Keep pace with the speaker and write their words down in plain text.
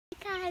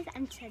guys,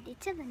 I'm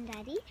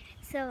Sadikshya.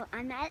 So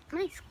I'm at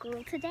my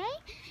school today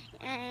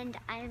and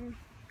I'm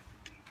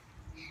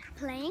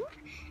playing,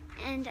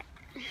 and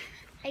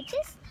I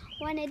just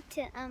wanted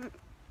to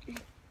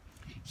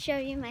show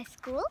you my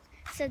school.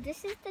 So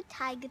this is the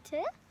tiger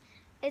turf.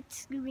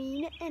 It's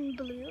green and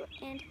blue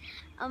and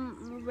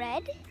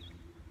red,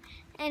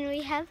 and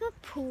we have a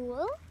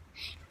pool.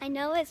 I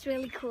know it's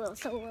really cool,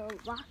 so we'll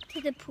walk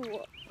to the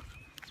pool.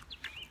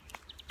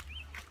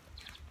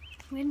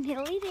 We're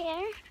nearly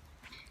there.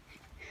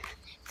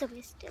 So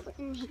we're still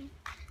in here.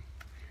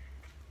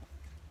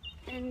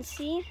 And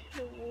see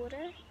the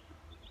water?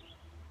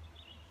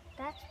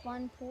 That's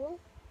one pool.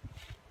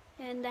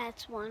 And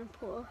that's one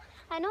pool.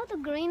 I know the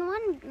green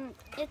one,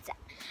 it's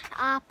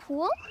our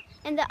pool.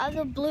 And the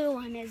other blue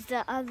one is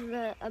the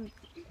other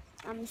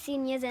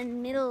seniors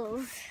and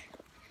middles.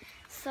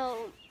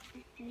 So,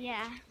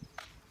 yeah.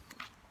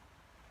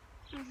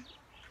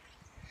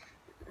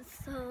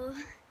 So,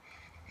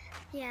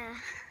 yeah.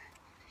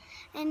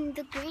 And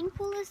the green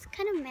pool is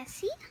kind of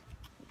messy.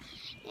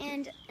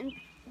 And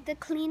the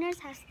cleaners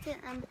has to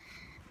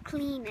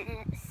clean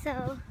it.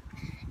 So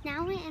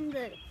now we're in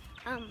the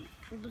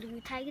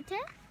blue tiger turf.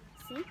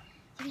 See, you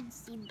can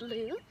see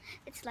blue.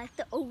 It's like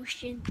the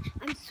ocean.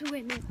 I'm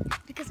swimming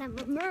because I'm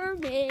a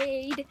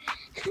mermaid.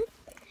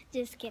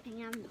 Just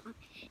kidding, I'm not.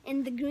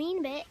 And the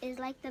green bit is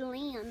like the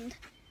land,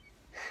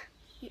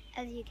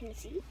 as you can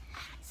see.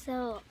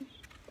 So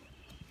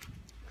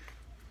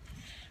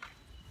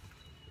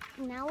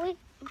now we're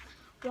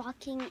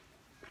walking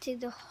to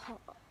the hall.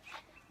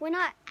 We're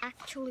not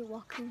actually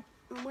walking.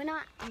 We're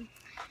not,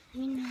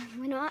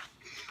 we're not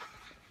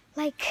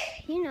like,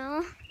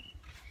 we're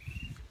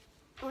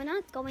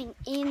not going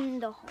in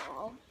the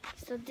hall.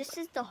 So this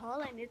is the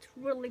hall and it's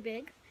really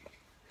big.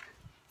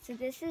 So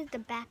this is the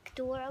back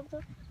door of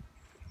the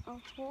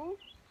hall.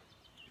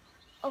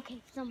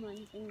 Okay,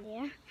 someone's in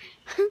there.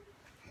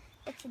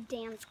 It's a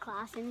dance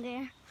class in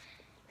there.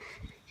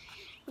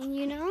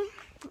 And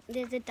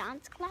there's a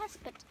dance class,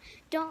 but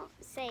don't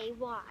say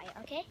why,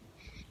 okay?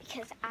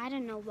 Because I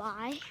don't know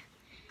why.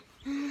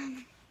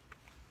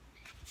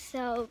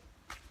 So,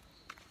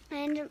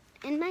 and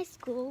in my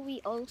school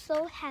we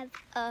also have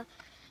a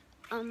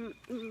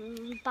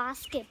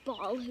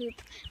basketball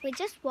hoop. We're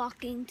just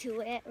walking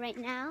to it right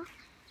now.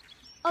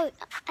 Oh,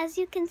 as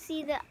you can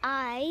see the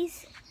eye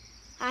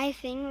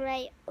thing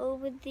right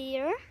over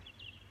there.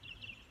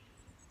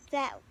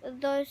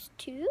 Those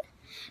two.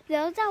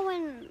 Those are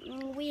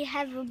when we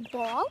have a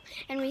ball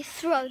and we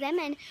throw them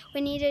and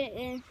we need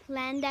to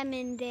land them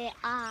in their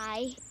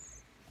eye.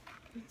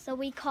 So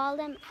we call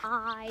them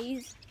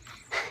eyes.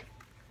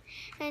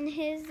 And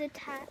here's the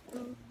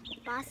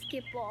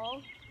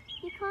basketball.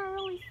 You can't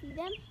really see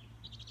them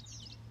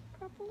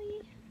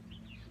properly.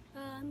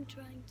 I'm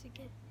trying to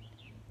get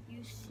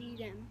you see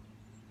them.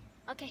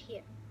 Okay,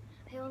 here.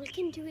 I only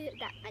can do it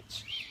that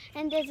much.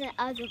 And there's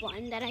another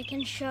one that I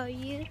can show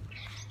you.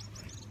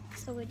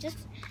 So we're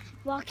just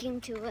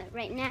walking to it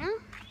right now,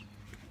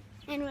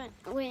 and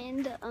we're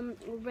in the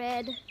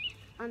red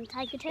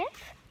tiger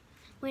turf.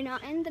 We're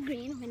not in the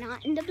green, we're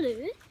not in the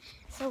blue,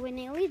 so we're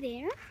nearly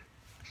there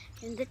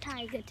in the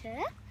tiger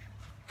turf,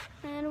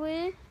 and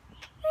we're here.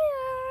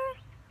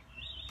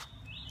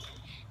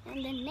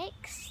 And the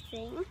next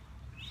thing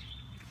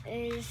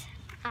is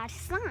our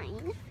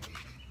sign.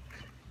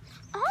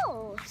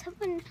 Oh,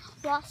 someone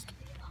lost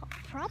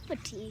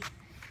property.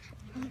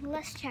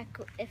 Let's check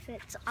if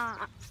it's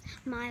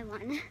my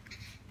one.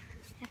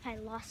 If I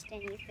lost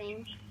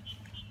anything.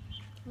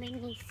 Let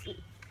me see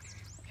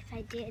if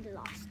I did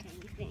lost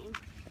anything.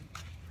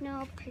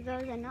 Nope,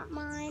 those are not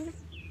mine.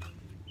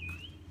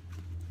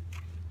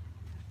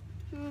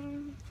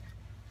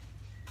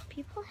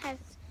 People have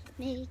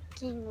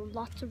making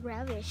lots of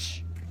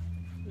rubbish.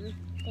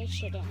 They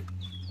shouldn't.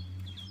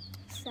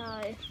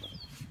 So,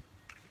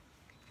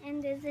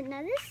 and there's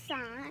another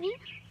sign.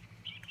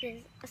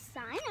 There's a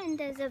sign and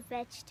there's a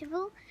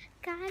vegetable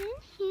garden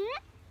here,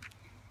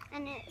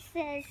 and it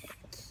says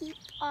keep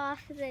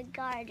off the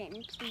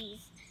garden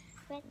please,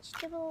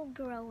 vegetable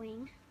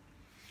growing.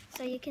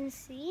 So you can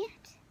see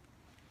it.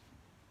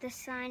 The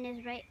sign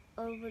is right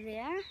over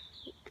there,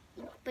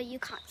 but you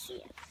can't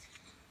see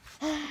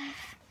it.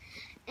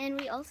 And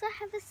we also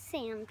have a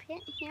sand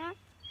pit here.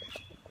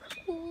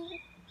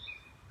 Okay,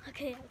 I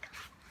can't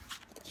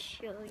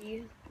show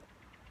you.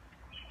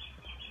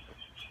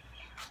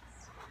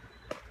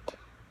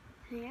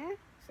 Here,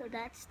 so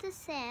that's the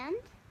sand,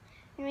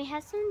 and we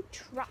have some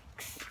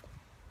trucks.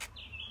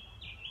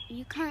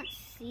 You can't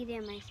see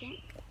them, I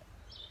think.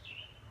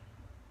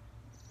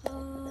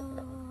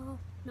 Oh,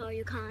 no,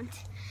 you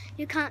can't.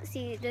 You can't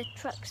see the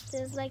trucks.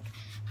 There's like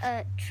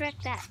a truck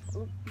that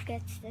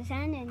gets the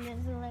sand, and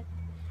there's like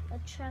a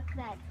truck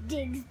that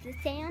digs the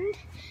sand.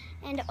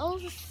 And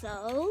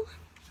also,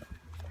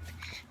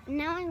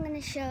 now I'm going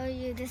to show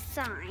you the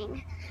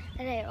sign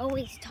that I'm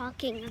always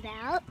talking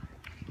about.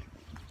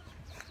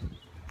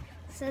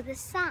 So the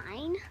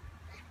sign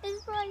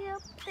is right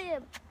up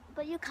there,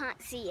 but you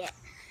can't see it.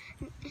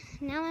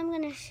 Now I'm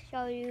going to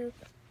show you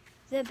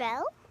the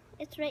bell.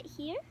 It's right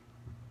here.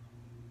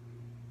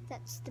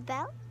 That's the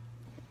bell.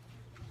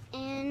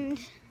 And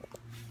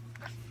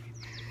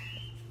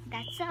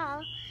that's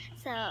all.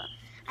 So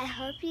I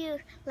hope you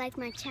like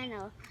my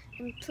channel,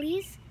 and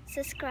please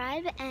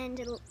subscribe and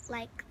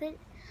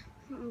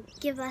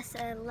give us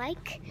a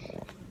like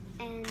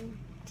and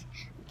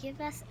give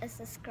us a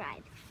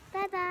subscribe.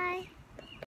 Bye bye.